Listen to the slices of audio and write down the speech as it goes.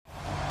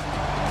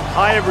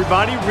Hi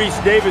everybody, Reese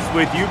Davis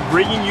with you,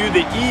 bringing you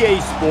the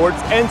EA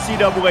Sports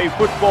NCAA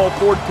Football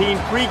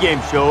 14 pregame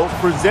show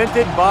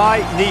presented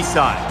by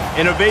Nissan.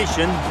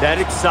 Innovation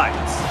that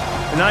excites.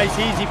 A nice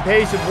easy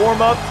pace of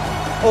warm-ups,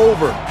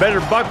 over.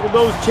 Better buckle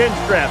those chin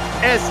straps.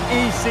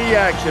 SEC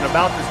action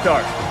about to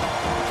start.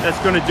 That's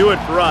going to do it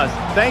for us.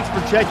 Thanks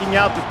for checking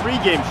out the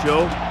pregame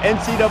show.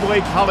 NCAA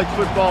college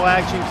football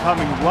action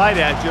coming right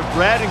at you.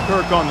 Brad and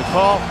Kirk on the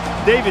call.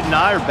 David and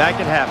I are back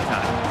at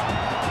halftime.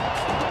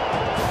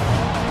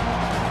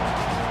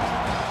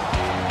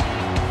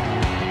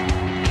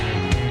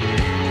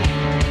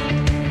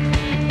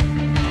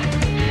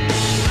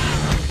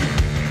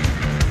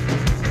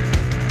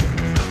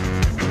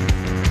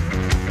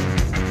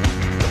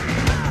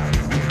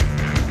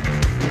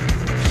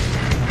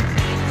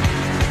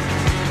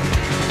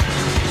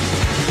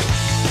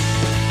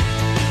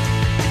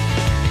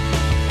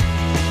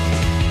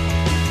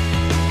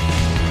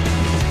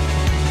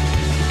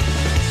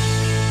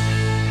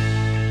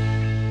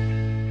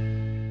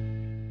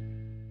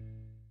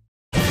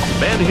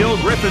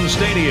 Griffin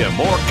Stadium,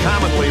 more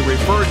commonly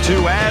referred to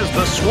as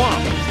the Swamp,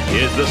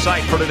 is the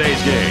site for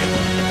today's game.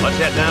 Let's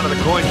head down to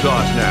the coin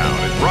toss now.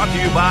 It's brought to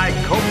you by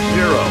Coke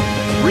Zero.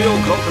 Real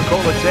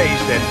Coca-Cola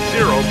taste and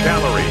 0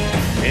 calories.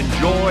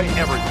 Enjoy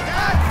everything.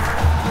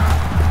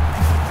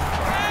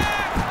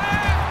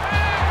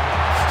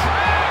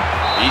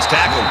 He's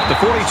tackled at the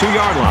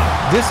 42-yard line.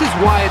 This is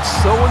why it's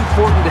so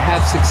important to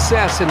have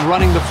success in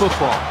running the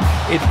football.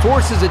 It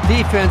forces a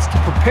defense to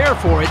prepare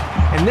for it,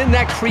 and then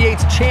that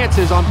creates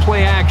chances on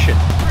play action.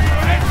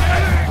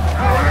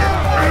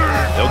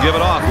 They'll give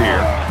it off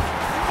here.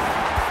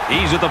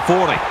 He's at the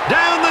 40.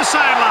 Down the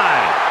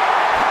sideline.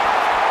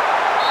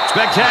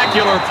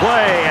 Spectacular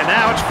play, and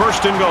now it's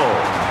 1st and goal.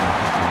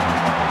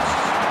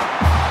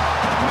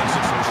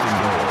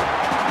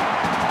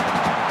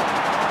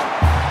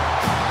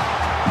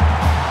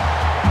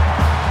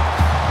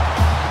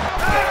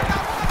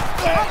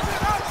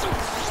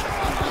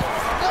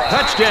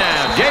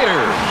 Touchdown,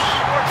 Gators.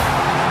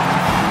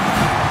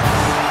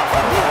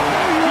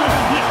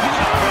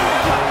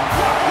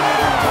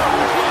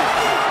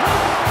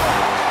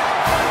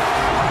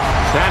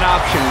 That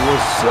option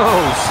was so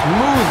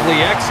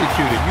smoothly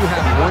executed. You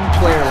have one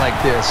player like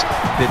this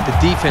that the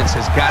defense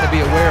has got to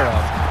be aware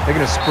of. They're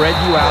going to spread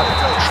you out,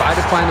 try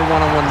to find the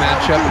one-on-one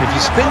matchup, and if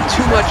you spend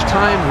too much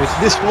time with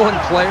this one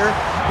player,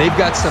 they've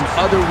got some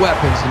other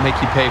weapons to make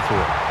you pay for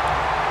it.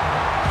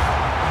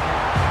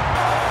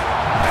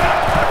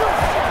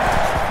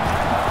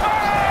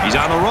 He's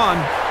on the run,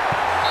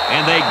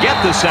 and they get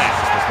the sack.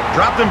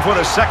 Dropped him for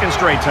the 2nd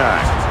straight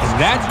time.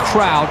 And that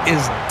crowd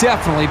is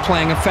definitely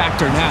playing a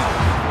factor now.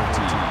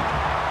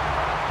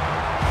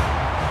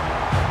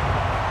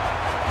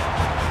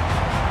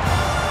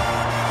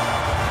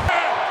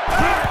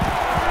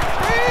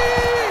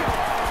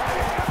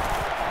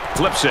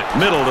 Flips it,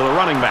 middle to the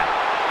running back.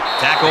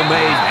 Tackle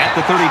made at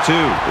the 32.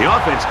 The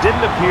offense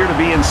didn't appear to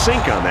be in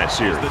sync on that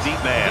series. The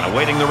deep man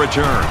awaiting the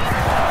return.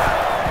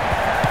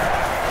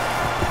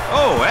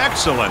 Oh,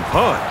 excellent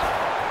punt.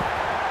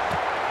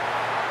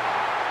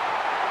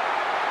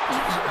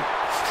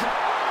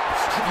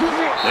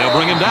 They'll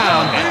bring him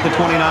down at the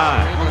 29.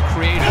 Able to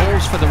create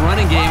holes for the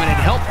running game, and it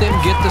helped them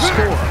get the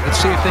score. Let's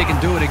see if they can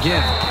do it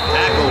again.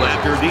 Tackled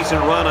after a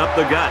decent run up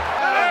the gut.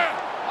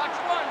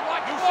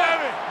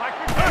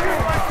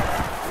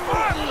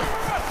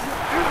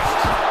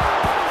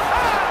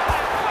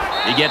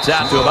 He gets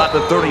out to about the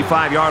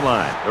 35-yard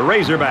line. The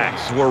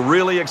Razorbacks were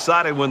really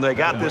excited when they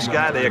got this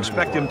guy. They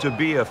expect him to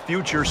be a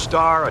future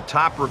star, a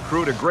top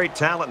recruit, a great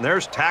talent. And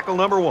there's tackle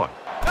number 1.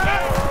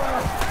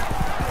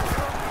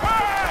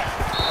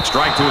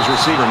 Strike to his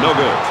receiver, no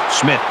good.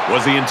 Smith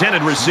was the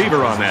intended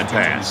receiver on that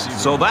pass.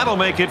 So that'll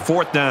make it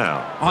 4th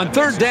down. On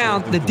 3rd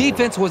down, the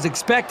defense was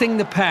expecting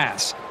the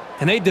pass,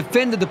 and they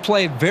defended the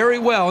play very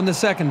well in the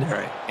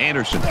secondary.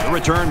 Anderson, the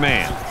return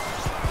man.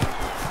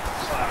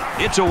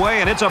 It's away,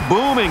 and it's a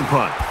booming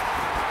punt.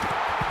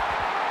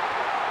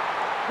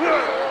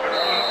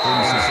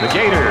 The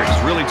Gators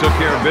really took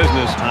care of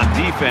business on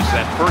defense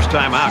that first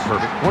time out,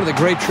 Kirby. One of the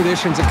great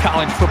traditions of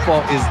college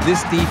football is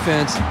this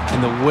defense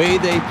and the way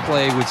they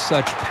play with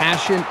such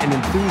passion and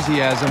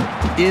enthusiasm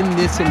in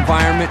this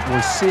environment.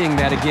 We're seeing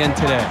that again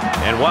today.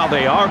 And while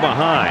they are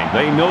behind,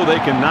 they know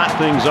they can knot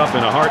things up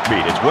in a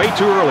heartbeat. It's way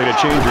too early to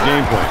change your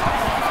game plan.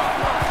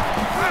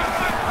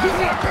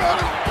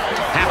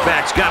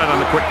 Halfback's got it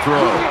on the quick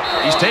throw.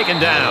 He's taken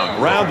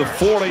down around the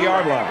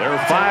 40-yard line. There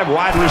are 5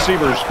 wide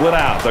receivers split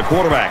out. The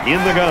quarterback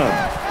in the gun.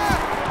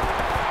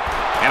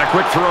 And a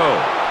quick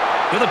throw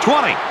to the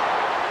 20.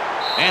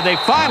 And they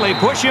finally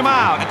push him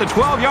out at the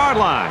 12-yard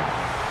line.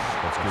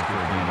 That's good for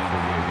a gain of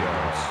 48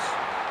 yards.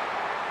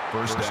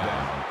 First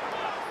down.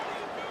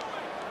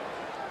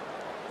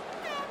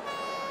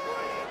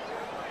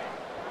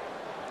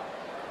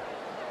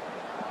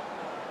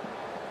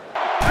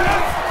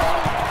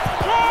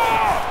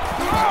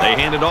 They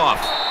hand it off.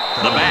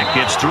 The back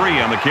gets 3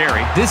 on the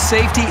carry. This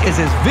safety is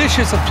as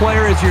vicious a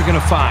player as you're going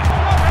to find.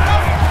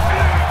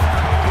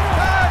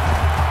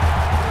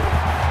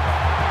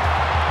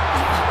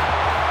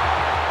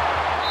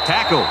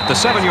 Tackle at the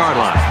 7-yard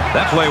line.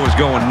 That play was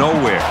going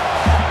nowhere.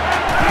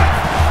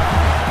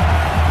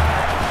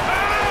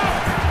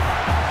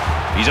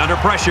 He's under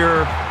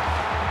pressure.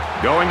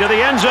 Going to the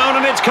end zone,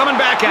 and it's coming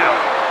back out.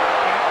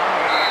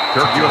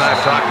 Kirk, you and I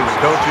have talked to the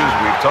coaches.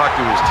 We've talked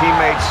to his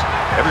teammates.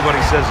 Everybody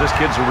says this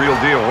kid's a real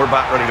deal. We're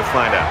about ready to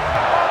find out.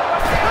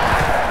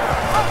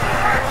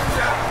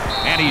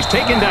 And he's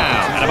taken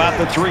down at about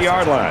the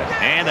 3-yard line.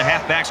 And the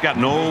halfback's got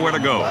nowhere to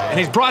go. And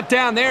he's brought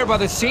down there by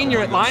the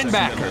senior at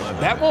linebacker.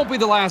 That won't be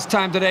the last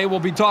time today we'll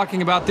be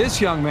talking about this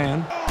young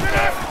man.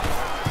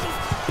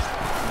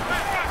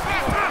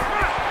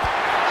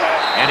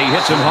 And he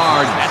hits him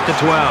hard at the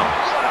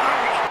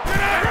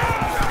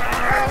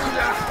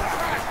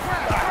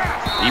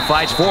 12. He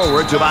fights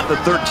forward to about the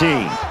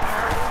 13.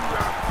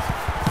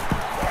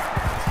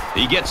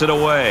 He gets it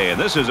away,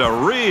 and this is a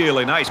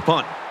really nice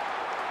punt.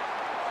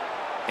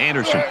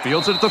 Anderson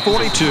fields it at the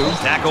 42.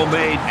 Tackle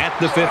made at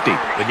the 50.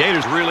 The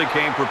Gators really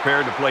came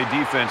prepared to play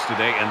defense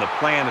today, and the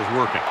plan is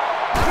working.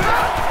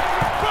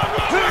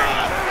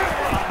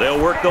 They'll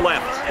work the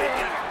left.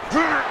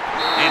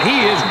 And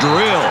he is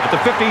drilled at the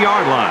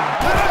 50-yard line.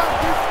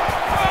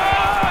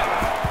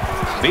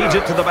 Feeds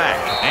it to the back.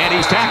 And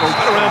he's tackled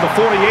right around the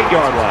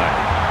 48-yard line.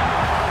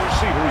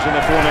 Receivers in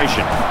the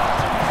formation.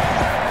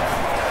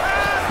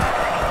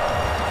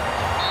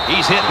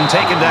 He's hit and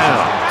taken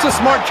down. It's a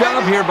smart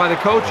job here by the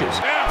coaches.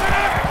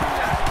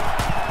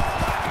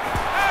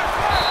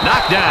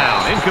 Knocked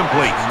down,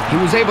 incomplete. He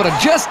was able to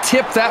just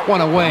tip that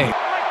one away.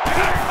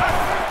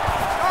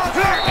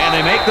 And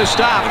they make the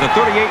stop at the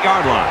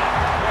 38-yard line.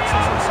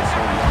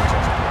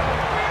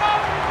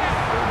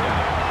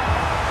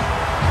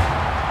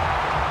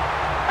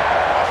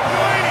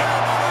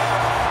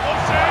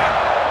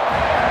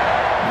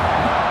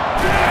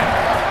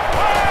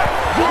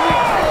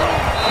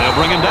 They'll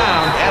bring him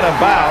down at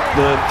about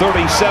the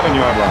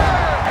 37-yard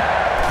line.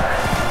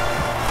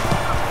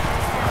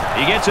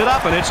 He gets it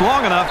up, and it's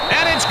long enough,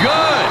 and it's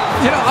good.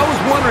 You know, I was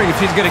wondering if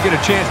he's going to get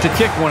a chance to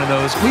kick one of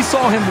those. We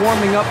saw him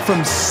warming up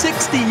from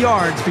 60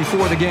 yards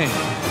before the game.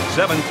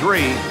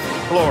 7-3,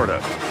 Florida.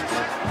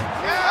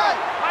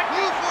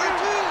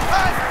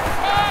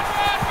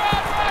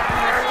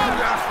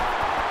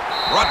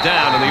 Brought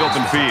down in the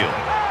open field.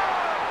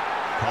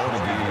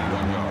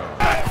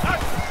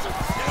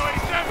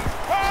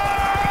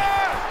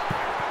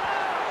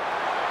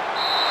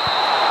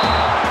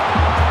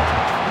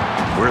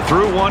 We're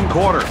through one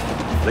quarter.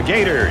 The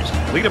Gators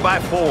lead it by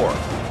 4.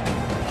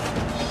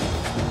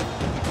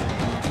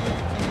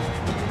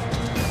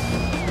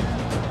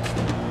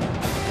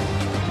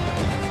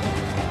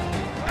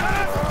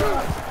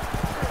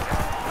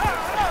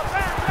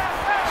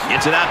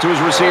 Gets it out to his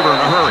receiver in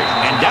a hurry.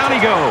 And down he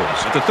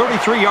goes at the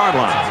 33-yard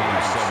line.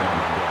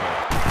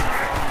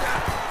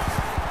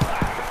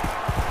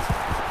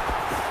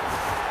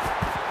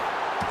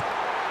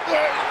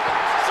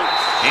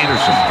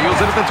 Anderson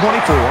fields it at the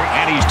 24,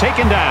 and he's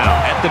taken down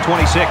at the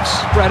 26.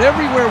 Brett,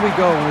 everywhere we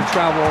go when we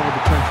travel over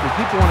the country,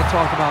 people want to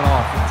talk about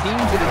offense.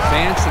 Teams that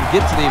advance and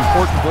get to the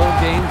important bowl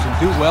games and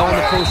do well in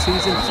the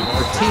postseason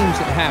are teams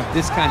that have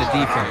this kind of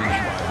defense.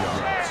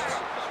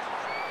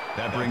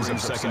 That brings up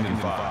 2nd and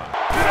 5.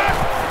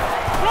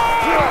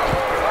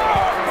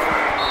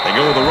 They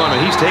go with the run,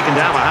 and he's taken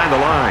down behind the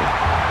line.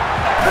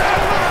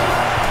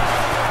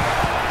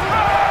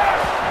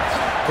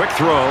 Quick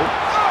throw.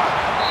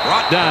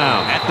 Brought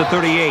down at the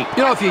 38.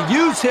 You know, if you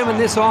use him in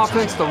this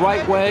offense the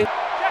right way.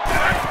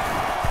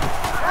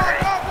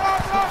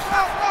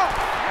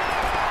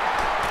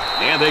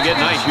 And they get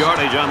nice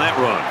yardage on that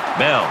run.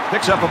 Bell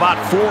picks up about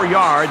 4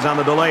 yards on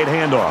the delayed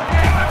handoff.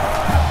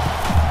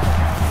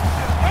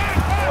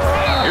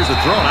 Here's the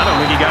throw, and I don't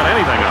think he got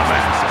anything on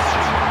that.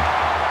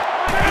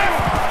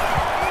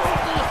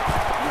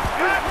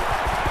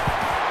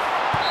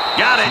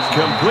 Got it.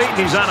 Complete,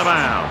 and he's out of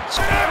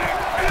bounds.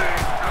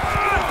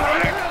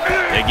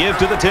 They give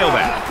to the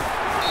tailback.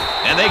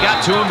 And they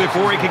got to him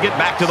before he could get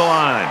back to the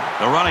line.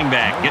 The running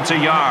back gets a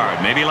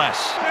yard, maybe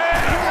less.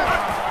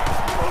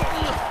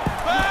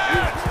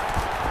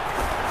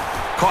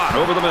 Caught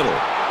over the middle.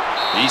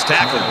 He's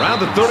tackled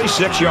around the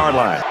 36-yard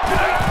line.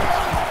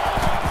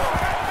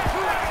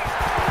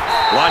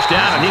 Flushed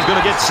down, and he's going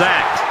to get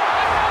sacked.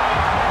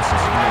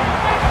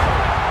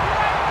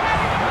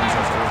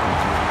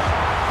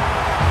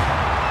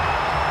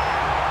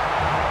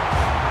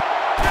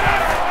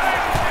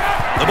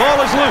 The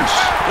ball is loose.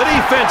 The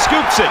defense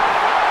scoops it.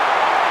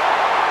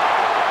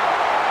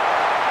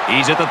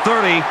 He's at the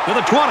 30, to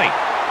the 20,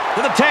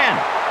 to the 10.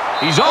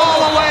 He's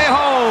all the way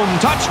home.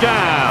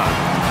 Touchdown.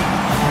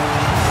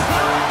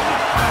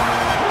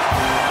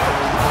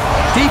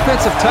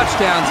 Defensive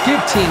touchdowns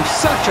give teams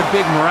such a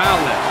big morale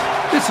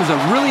lift. This was a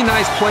really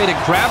nice play to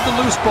grab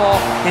the loose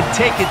ball and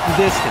take it the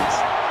distance.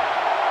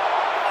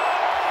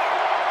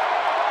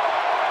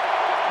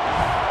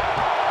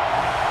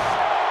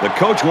 The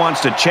coach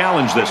wants to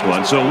challenge this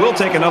one, so we'll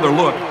take another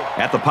look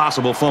at the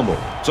possible fumble.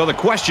 So the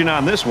question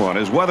on this one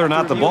is whether or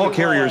not the ball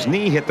carrier's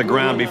knee hit the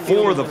ground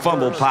before the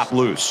fumble popped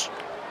loose.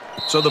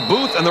 So the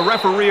booth and the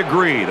referee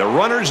agree. The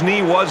runner's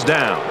knee was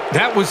down.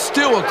 That was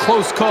still a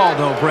close call,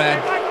 though,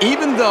 Brad.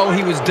 Even though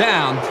he was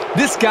down,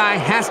 this guy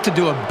has to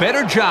do a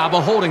better job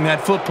of holding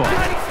that football.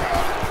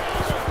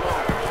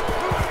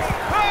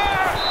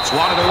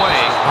 Swatted away.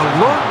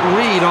 Alert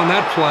read on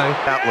that play.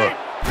 Outlook.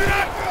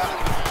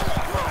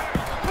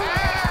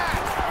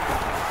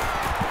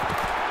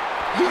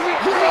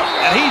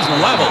 And he's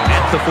level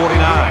at the 49.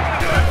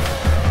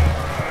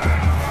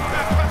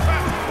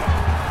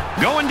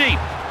 Going deep.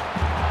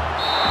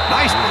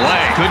 Nice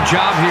play. Good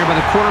job here by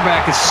the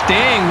quarterback is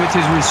staying with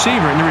his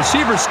receiver. And the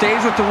receiver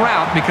stays with the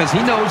route because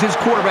he knows his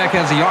quarterback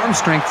has the arm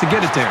strength to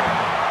get it there.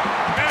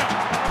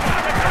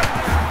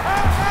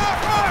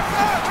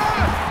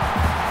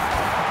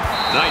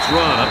 Nice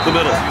run up the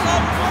middle.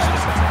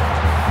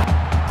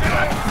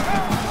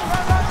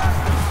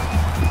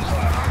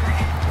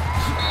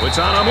 It's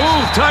on a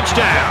move.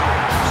 Touchdown.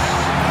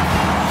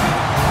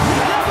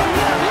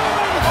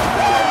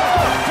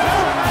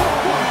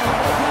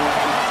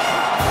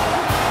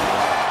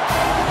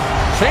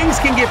 Things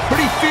can get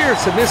pretty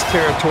fierce in this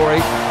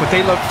territory, but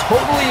they look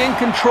totally in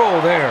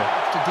control there.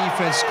 The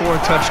defense scored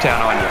a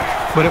touchdown on you.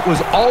 But it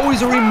was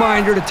always a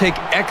reminder to take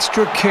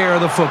extra care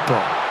of the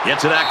football. Get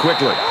to that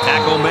quickly.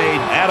 Tackle made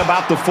at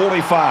about the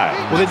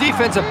 45. Well, the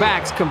defensive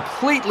backs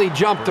completely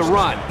jumped the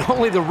run.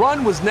 Only the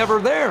run was never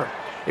there.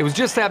 It was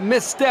just that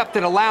misstep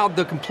that allowed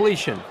the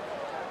completion.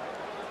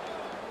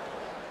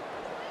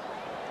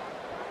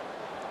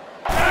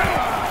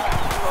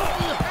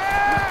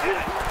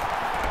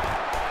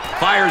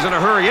 Fires in a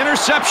hurry.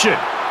 Interception.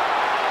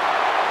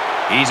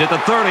 He's at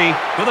the 30,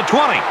 to the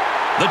 20,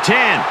 the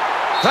 10.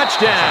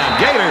 Touchdown,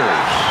 Gators.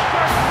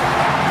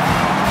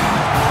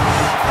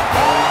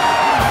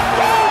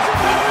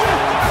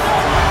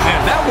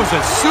 Man, that was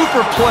a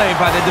super play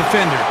by the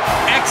defender.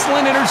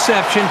 Excellent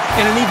interception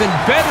and an even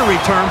better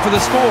return for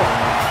the score.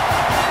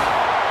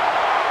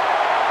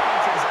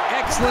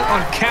 Excellent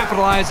on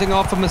capitalizing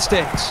off of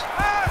mistakes.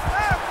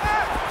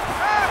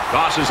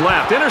 Tosses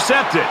left,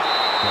 intercepted.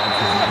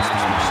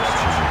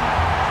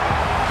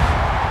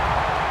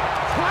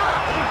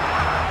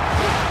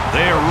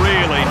 They're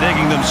really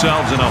digging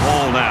themselves in a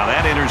hole now.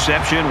 That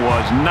interception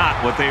was not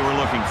what they were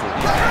looking for.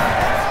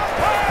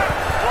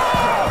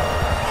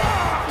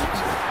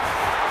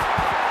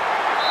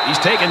 He's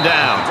taken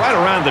down right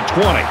around the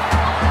 20.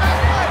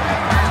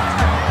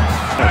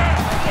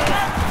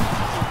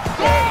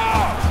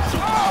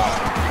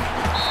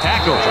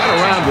 Tackle right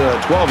around the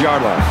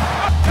 12-yard line.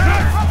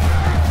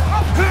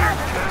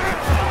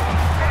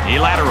 He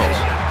laterals.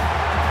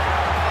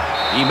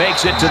 He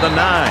makes it to the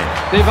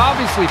 9. They've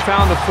obviously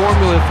found a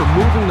formula for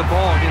moving the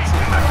ball against the...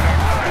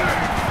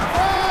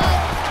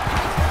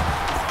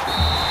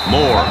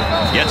 Moore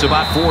gets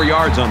about 4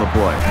 yards on the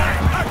play.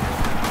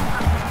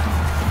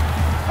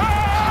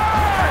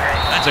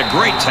 That's a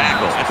great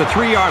tackle at the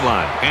 3-yard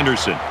line.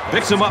 Henderson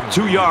picks him up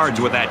 2 yards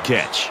with that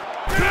catch.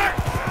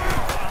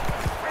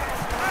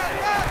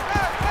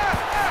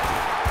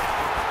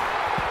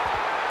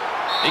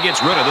 He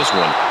gets rid of this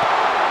one.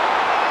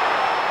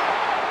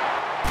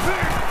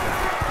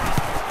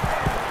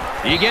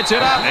 He gets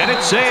it up, and it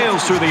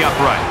sails through the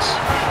uprights.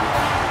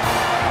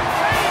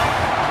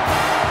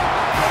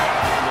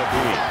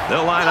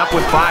 They'll line up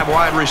with 5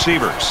 wide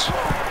receivers.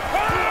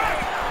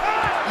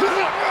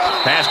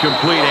 Pass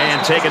complete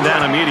and taken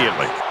down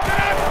immediately.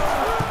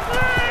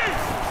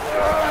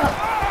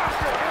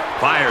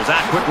 Fires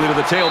out quickly to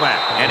the tailback,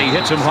 and he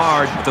hits him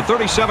hard at the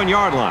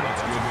 37-yard line.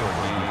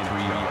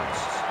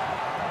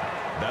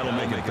 That'll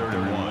make it 3rd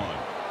and 1.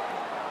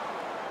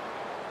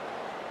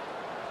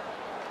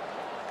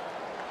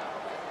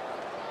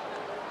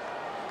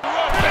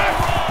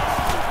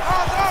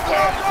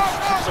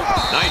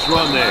 Nice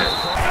run there.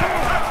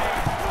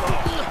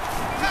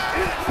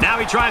 Now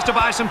he tries to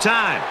buy some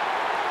time.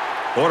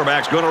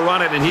 Quarterback's going to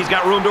run it, and he's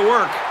got room to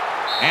work.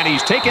 And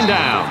he's taken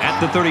down at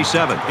the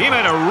 37. He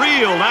made a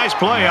real nice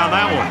play on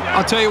that one.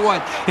 I'll tell you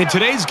what, in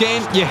today's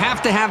game, you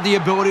have to have the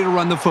ability to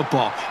run the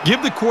football.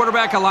 Give the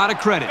quarterback a lot of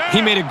credit.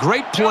 He made a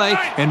great play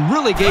and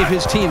really gave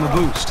his team a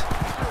boost.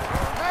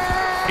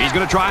 He's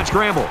going to try and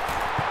scramble.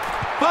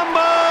 Fumble!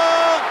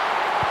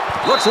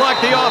 Looks like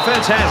the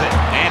offense has it.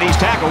 And he's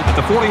tackled at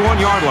the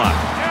 41-yard line.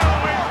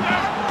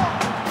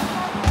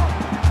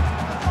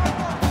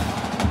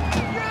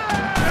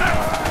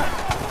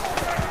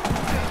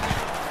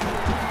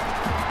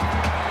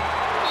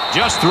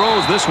 Just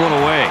throws this one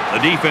away.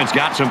 The defense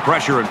got some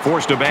pressure and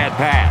forced a bad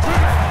pass.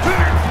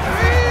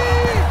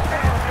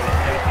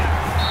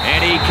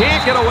 And he can't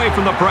get away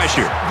from the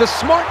pressure. The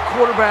smart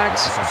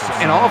quarterbacks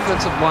and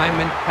offensive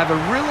linemen have a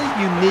really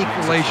unique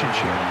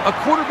relationship. A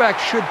quarterback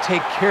should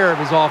take care of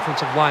his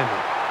offensive lineman.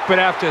 But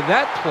after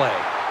that play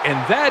and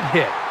that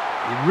hit,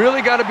 you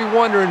really got to be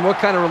wondering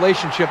what kind of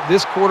relationship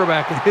this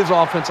quarterback and his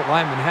offensive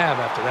lineman have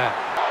after that.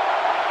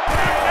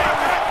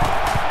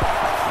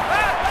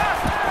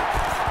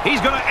 He's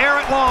going to air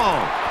it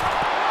long.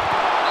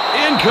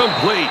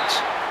 Incomplete.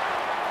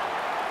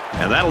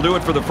 And that'll do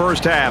it for the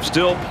first half.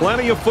 Still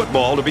plenty of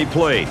football to be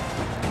played.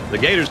 The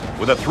Gators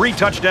with a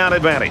 3-touchdown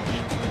advantage.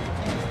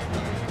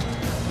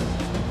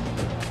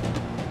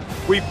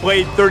 We've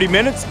played 30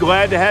 minutes.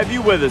 Glad to have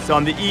you with us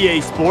on the EA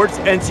Sports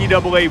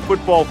NCAA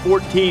Football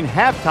 14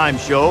 halftime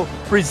show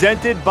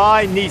presented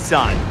by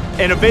Nissan.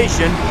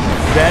 Innovation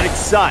that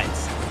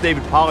excites.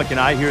 David Pollack and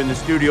I here in the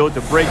studio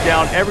to break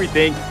down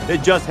everything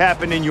that just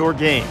happened in your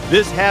game.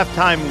 This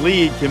halftime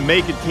lead can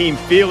make a team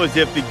feel as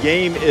if the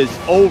game is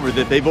over,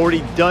 that they've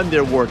already done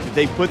their work, that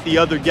they put the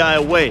other guy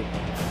away.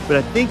 But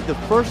I think the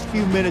first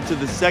few minutes of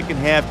the second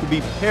half could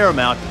be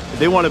paramount if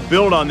they want to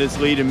build on this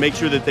lead and make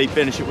sure that they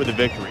finish it with a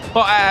victory.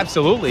 Well,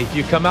 absolutely. If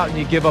you come out and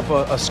you give up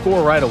a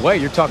score right away,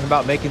 you're talking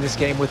about making this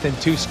game within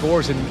 2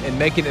 scores and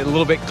making it a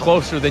little bit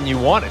closer than you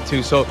want it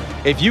to. So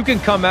if you can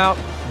come out,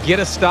 get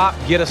a stop,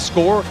 get a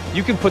score,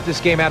 you can put this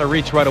game out of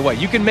reach right away.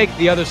 You can make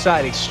the other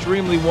side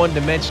extremely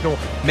one-dimensional,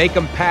 make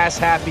them pass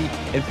happy,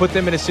 and put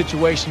them in a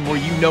situation where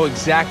you know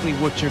exactly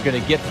what you're going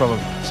to get from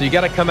them. So you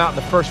got to come out in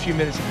the first few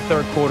minutes of the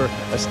third quarter,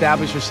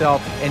 establish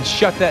yourself, and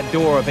shut that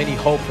door of any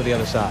hope for the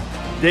other side.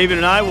 David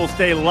and I will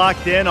stay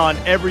locked in on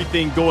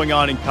everything going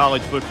on in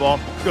college football.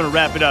 We're going to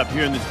wrap it up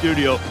here in the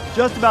studio.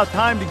 Just about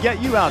time to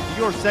get you out to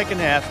your second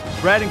half.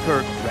 Brad and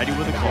Kirk ready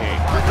with a call.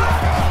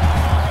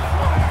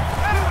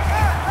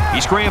 He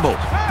scrambles.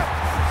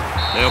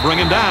 They'll bring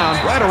him down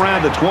right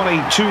around the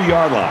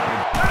 22-yard line.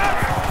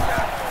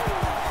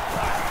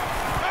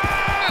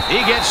 He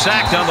gets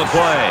sacked on the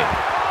play.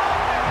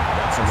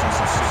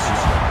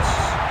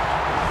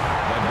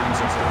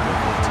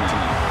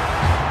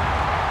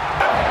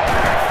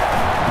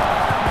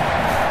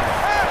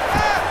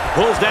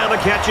 Pulls down the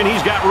catch, and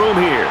he's got room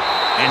here.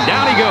 And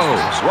down he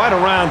goes, right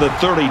around the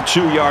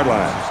 32-yard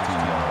line.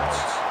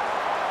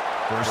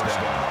 First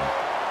down.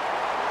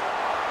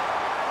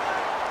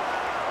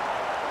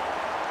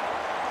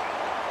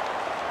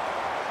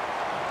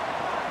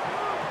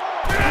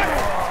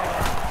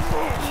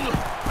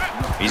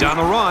 He's on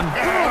the run.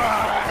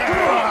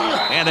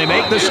 And they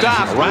make the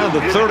stop around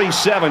the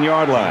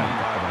 37-yard line.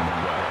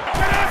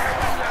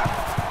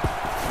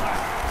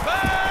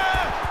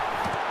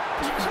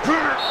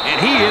 And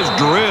he is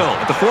drilled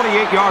at the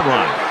 48-yard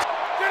line.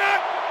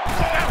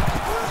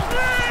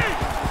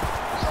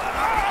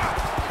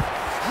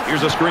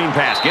 Here's a screen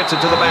pass. Gets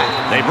it to the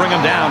back. They bring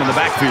him down in the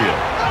backfield.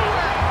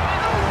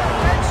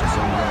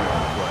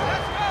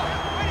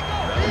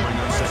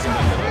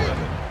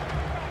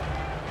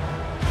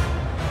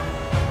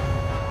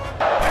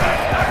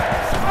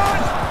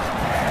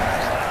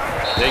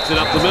 Takes it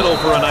up the middle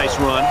for a nice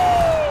run.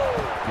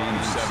 Gain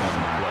of 7 on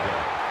the play.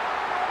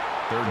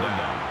 Third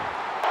down.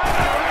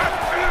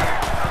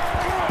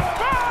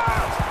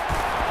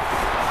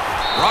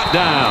 Brought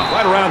down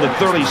right around the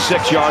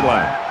 36-yard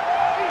line.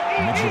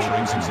 Mitchell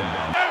brings him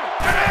down.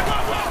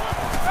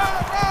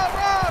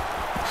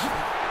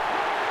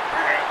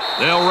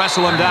 They'll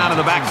wrestle him down in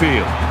the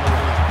backfield.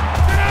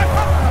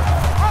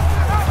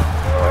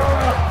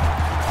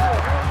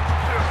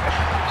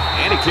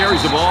 And he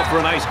carries the ball for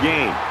a nice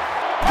gain.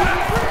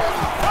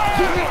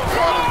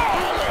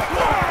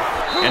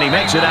 And he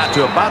makes it out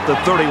to about the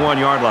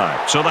 31-yard line.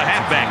 So the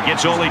halfback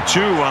gets only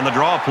 2 on the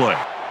draw play.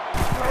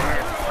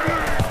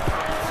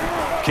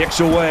 Kicks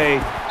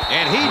away.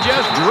 And he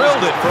just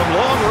drilled it from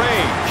long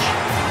range.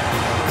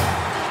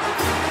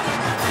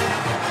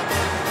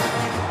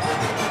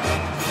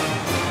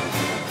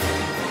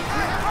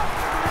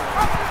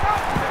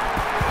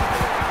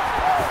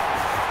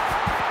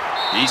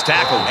 He's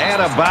tackled at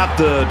about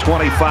the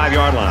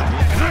 25-yard line.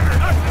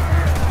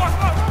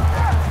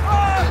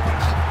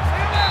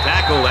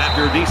 Tackled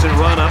after a decent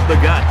run up the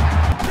gut.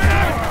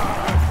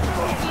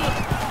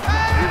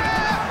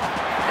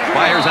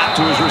 Fires out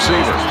to his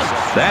receiver.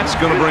 That's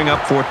going to bring up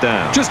 4th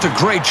down. Just a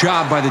great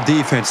job by the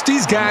defense.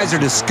 These guys are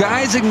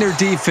disguising their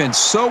defense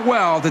so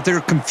well that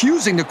they're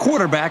confusing the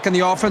quarterback and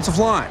the offensive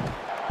line.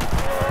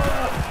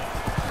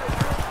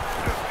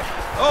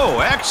 Oh,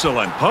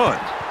 excellent punt.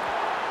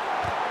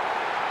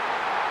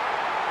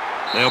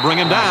 They'll bring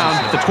him down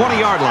at the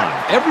 20-yard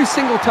line. Every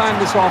single time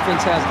this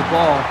offense has the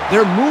ball,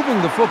 they're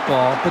moving the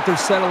football, but they're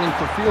settling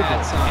for field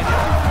goals.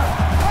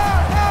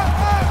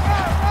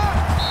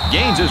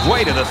 Gains his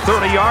way to the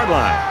 30-yard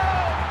line.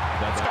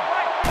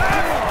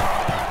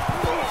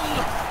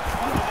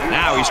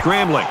 Now he's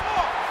scrambling.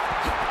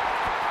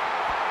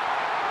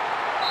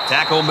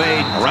 Tackle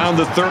made around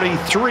the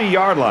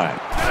 33-yard line.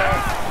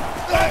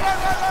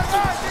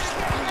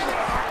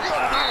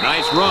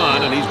 Nice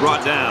run, and he's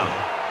brought down.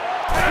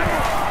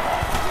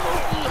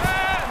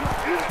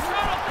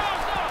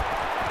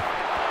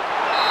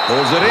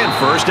 Pulls it in,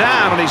 1st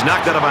down, and he's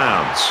knocked out of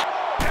bounds.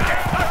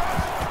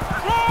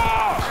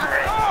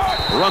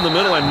 Run the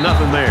middle and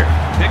nothing there.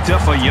 Picked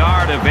up a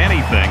yard of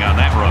anything on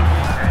that run.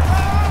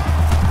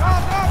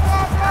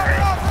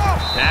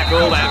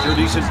 Tackled after a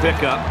decent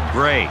pickup.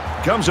 Great.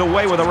 Comes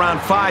away with around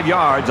 5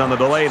 yards on the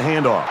delayed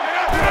handoff.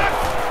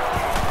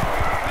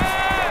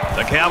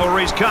 The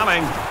cavalry's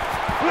coming.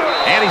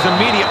 And he's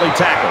immediately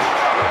tackled.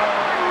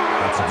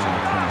 That's a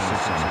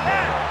 26 on the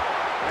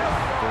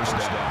ball. First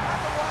down.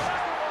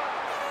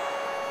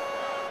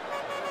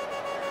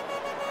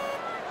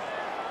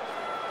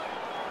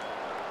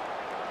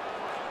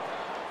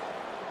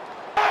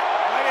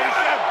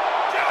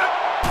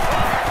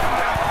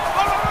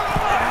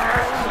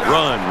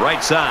 Run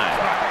right side.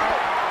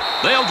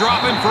 They'll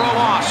drop him for a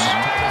loss.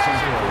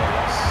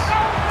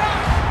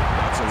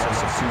 That's a loss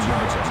of 2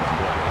 yards on the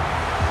play.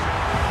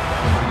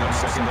 That'll bring up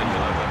 2nd and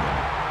 11.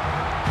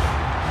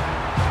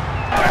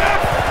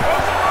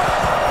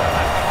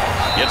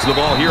 Gets the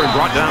ball here and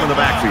brought down in the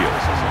backfield.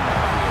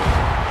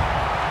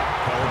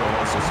 Called a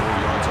loss of 4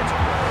 yards on the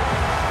play.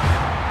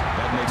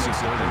 That makes it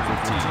 3rd and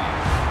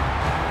 15.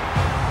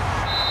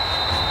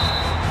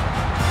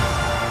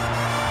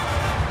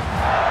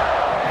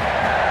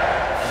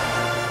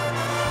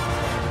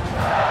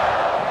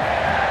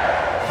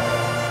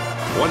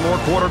 One more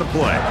quarter to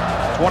play.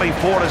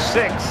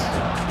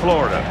 24-6,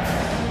 Florida.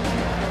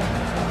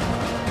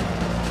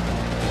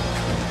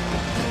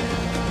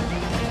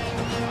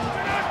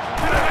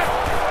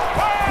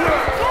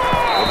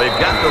 Well, they've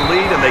got the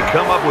lead, and they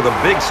come up with a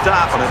big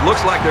stop, and it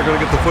looks like they're going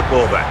to get the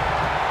football back.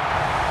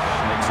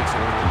 That makes it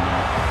 4th and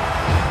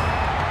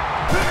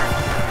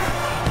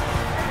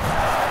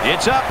 9.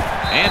 It's up,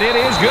 and it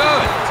is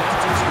good.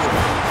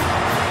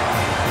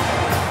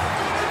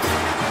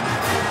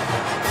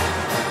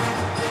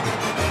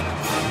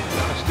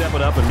 Step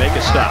it up and make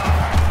a stop.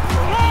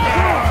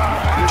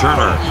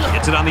 Turner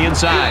gets it on the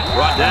inside.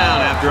 Brought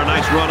down after a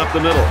nice run up the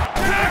middle.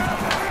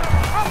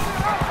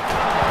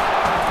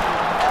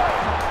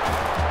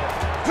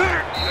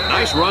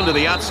 Nice run to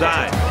the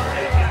outside.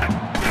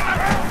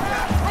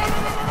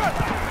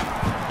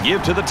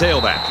 Give to the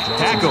tailback.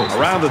 Tackle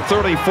around the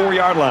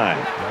 34-yard line.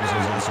 That is a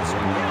loss of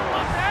 1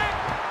 yard.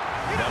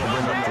 That'll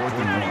bring up 4th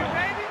and 1.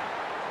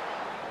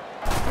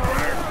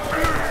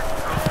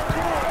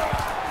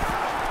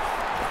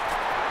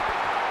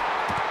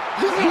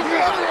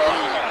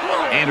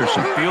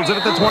 Anderson fields it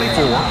at the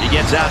 24. He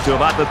gets out to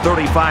about the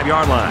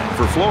 35-yard line.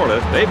 For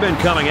Florida, they've been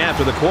coming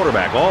after the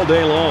quarterback all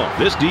day long.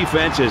 This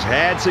defense has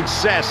had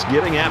success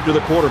getting after the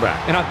quarterback.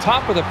 And on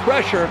top of the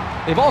pressure,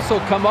 they've also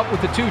come up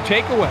with the 2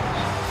 takeaways.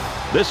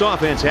 This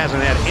offense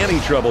hasn't had any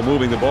trouble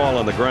moving the ball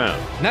on the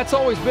ground. And that's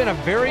always been a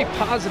very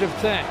positive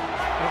thing.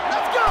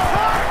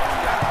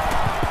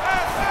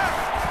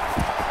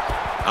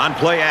 On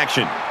play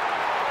action.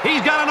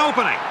 He's got an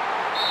opening.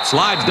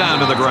 Slides down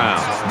to the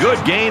ground. Good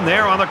gain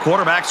there on the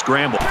quarterback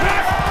scramble.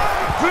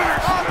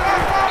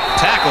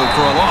 Tackled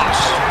for a loss.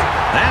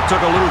 That took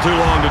a little too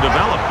long to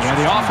develop. Yeah,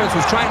 the offense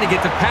was trying to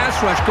get the pass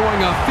rush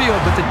going upfield,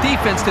 but the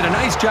defense did a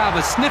nice job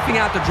of sniffing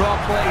out the draw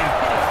play.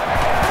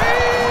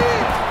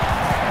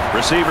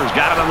 Receivers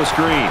got it on the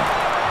screen.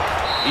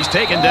 He's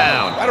taken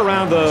down right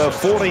around the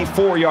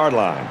 44-yard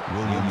line.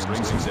 Williams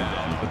brings him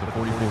down at the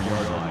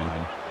 44-yard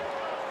line.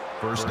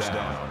 First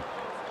down.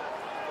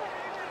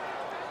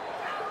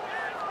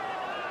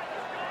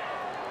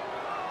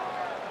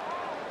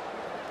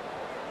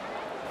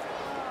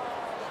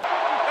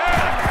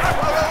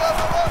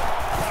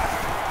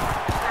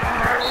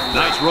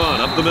 Nice run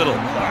up the middle.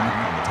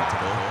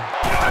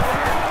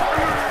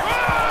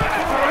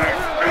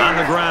 On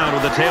the ground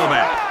with the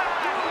tailback.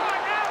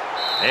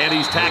 And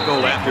he's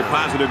tackled after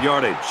positive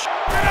yardage.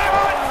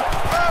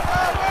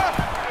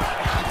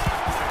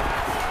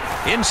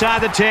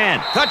 Inside the 10.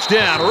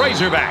 Touchdown,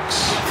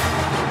 Razorbacks.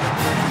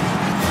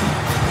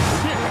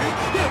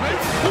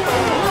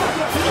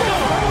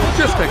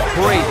 Just a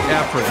great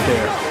effort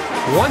there.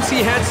 Once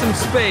he had some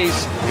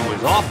space, he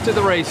was off to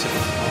the races.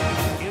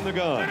 In the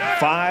gun,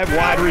 5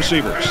 wide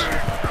receivers.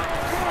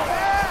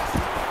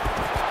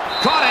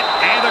 Caught it,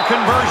 and the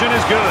conversion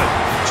is good.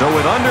 So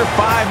with under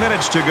 5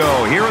 minutes to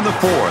go here in the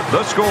 4th,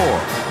 the score,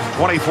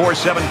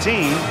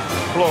 24-17,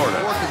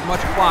 Florida. Work as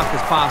much clock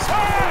as possible.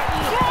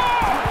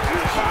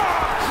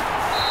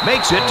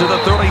 Makes it to the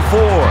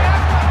 34.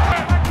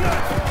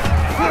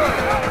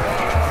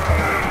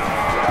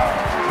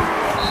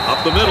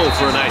 Up the middle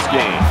for a nice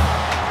gain.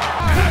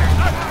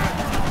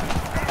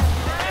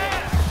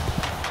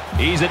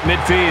 He's at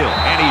midfield,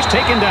 and he's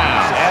taken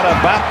down at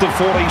about the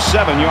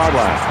 47-yard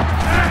line.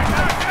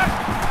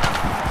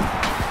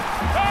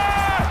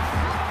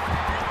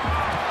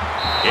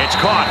 It's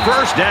caught.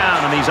 First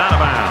down, and he's out of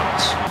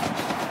bounds.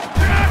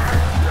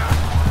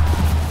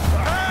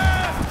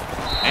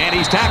 And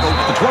he's tackled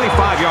at the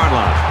 25-yard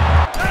line.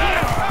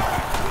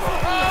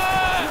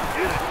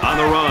 On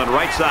the run,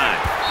 right side.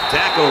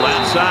 Tackled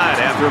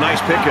outside after a nice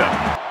pickup.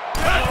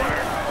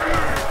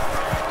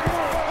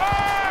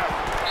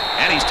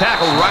 And he's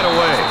tackled right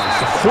away.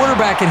 The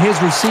quarterback and his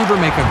receiver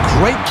make a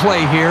great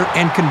play here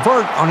and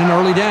convert on an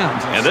early down.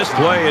 And this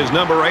play is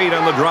number 8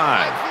 on the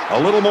drive. A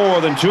little more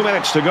than 2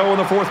 minutes to go in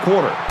the 4th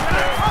quarter.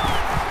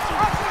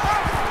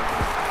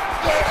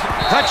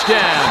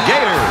 Touchdown,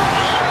 Gators.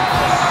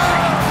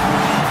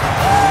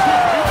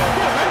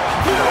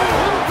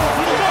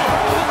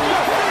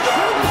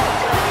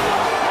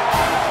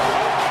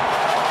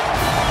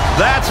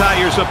 That's how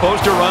you're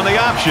supposed to run the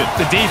option.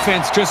 The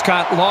defense just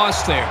got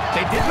lost there.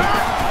 They did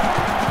not.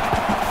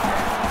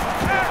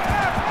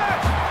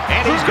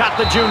 And he's got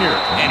the junior.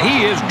 And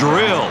he is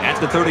drilled at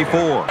the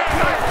 34.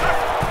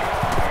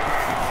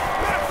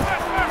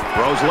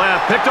 Throws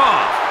left, picked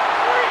off.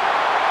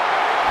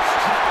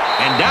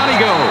 And down he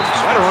goes,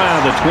 right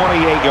around the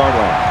 28-yard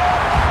line.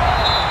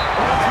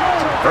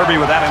 Herbie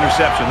with that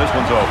interception. This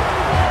one's over.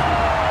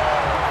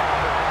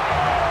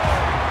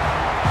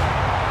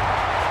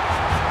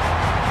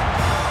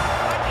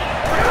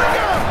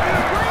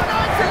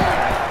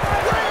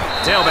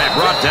 Tailback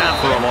brought down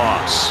for a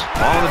loss.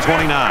 Ball on the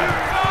 29.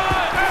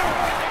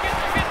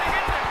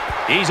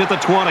 He's at the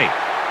 20.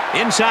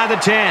 Inside the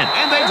 10.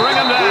 And they bring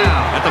him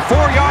down at the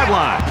 4-yard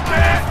line.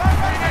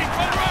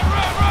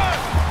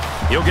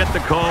 He'll get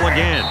the call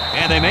again.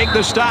 And they make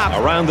the stop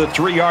around the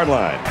 3-yard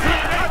line.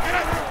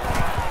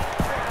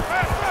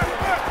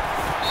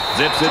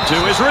 Zips it to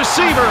his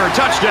receiver.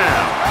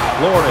 Touchdown.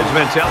 Florida's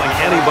been telling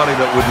anybody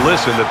that would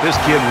listen that this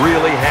kid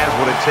really has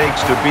what it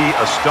takes to be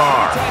a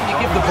star. Anytime you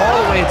give the ball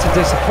away, it's a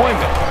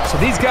disappointment. So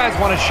these guys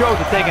want to show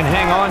that they can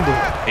hang on to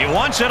it. He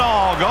wants it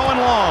all going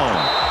long.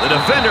 The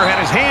defender had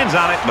his hands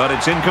on it, but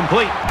it's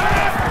incomplete.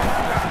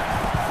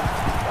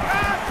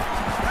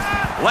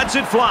 Lets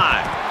it fly.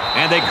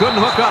 And they couldn't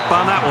hook up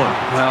on that one.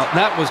 Well,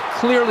 that was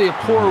clearly a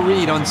poor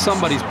read on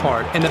somebody's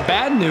part. And the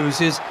bad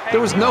news is there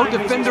was no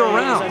defender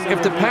around.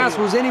 If the pass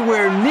was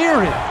anywhere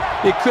near him,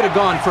 it could have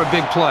gone for a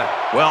big play.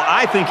 Well,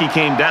 I think he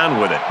came down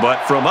with it,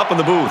 but from up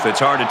in the booth, it's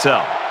hard to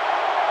tell.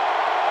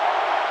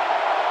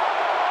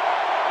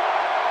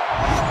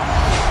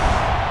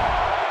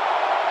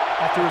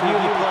 After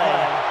reviewing the play,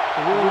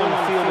 the ruling on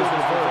the field is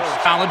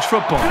reversed. College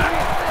football.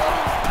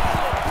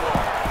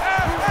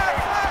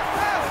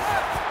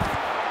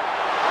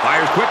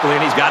 Fires quickly,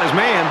 and he's got his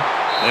man.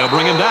 They'll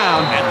bring him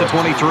down at the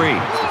 23.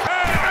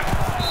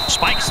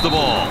 Spikes the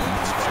ball.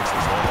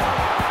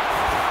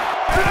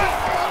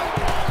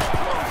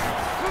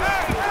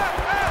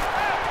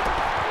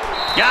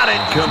 Got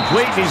it.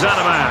 Complete. He's out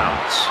of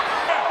bounds.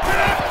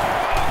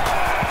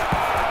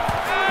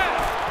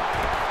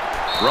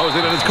 Throws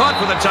it, and it's caught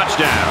for the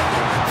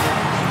touchdown.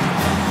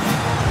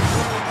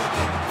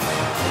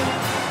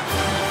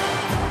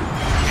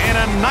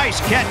 A nice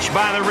catch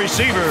by the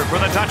receiver for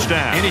the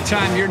touchdown.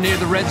 Anytime you're near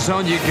the red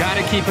zone, you got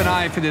to keep an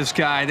eye for this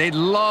guy. They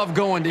love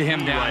going to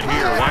him down right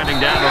here, winding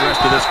down the rest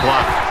of this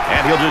clock.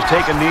 And he'll just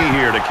take a knee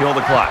here to kill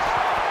the clock.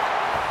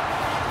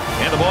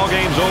 And the ball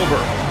game's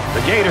over. The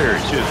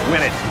Gators just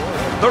win it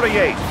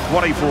 38-24.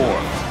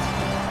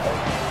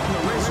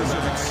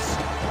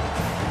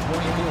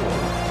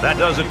 That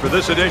does it for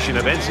this edition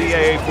of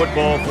NCAA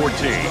Football 14.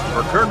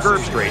 For Kirk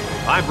Herbstreit,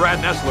 I'm Brad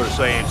Nessler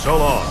saying so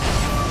long.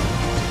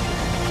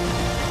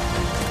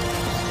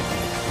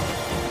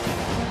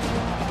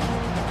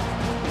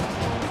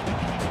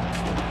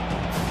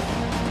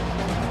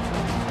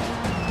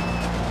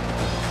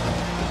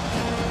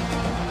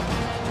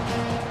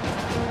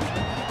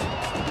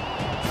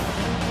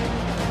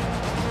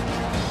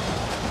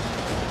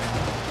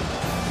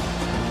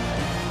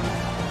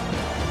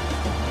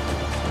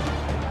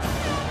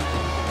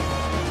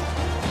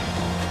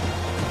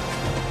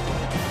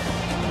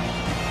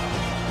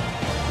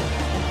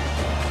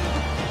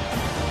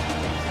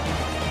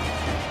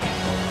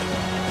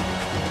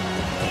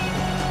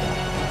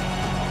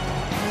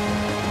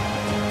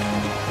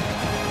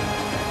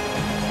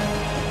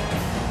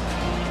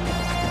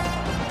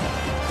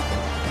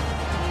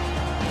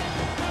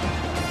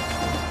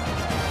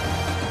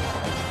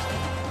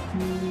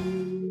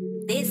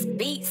 This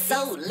beat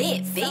so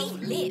lit, V.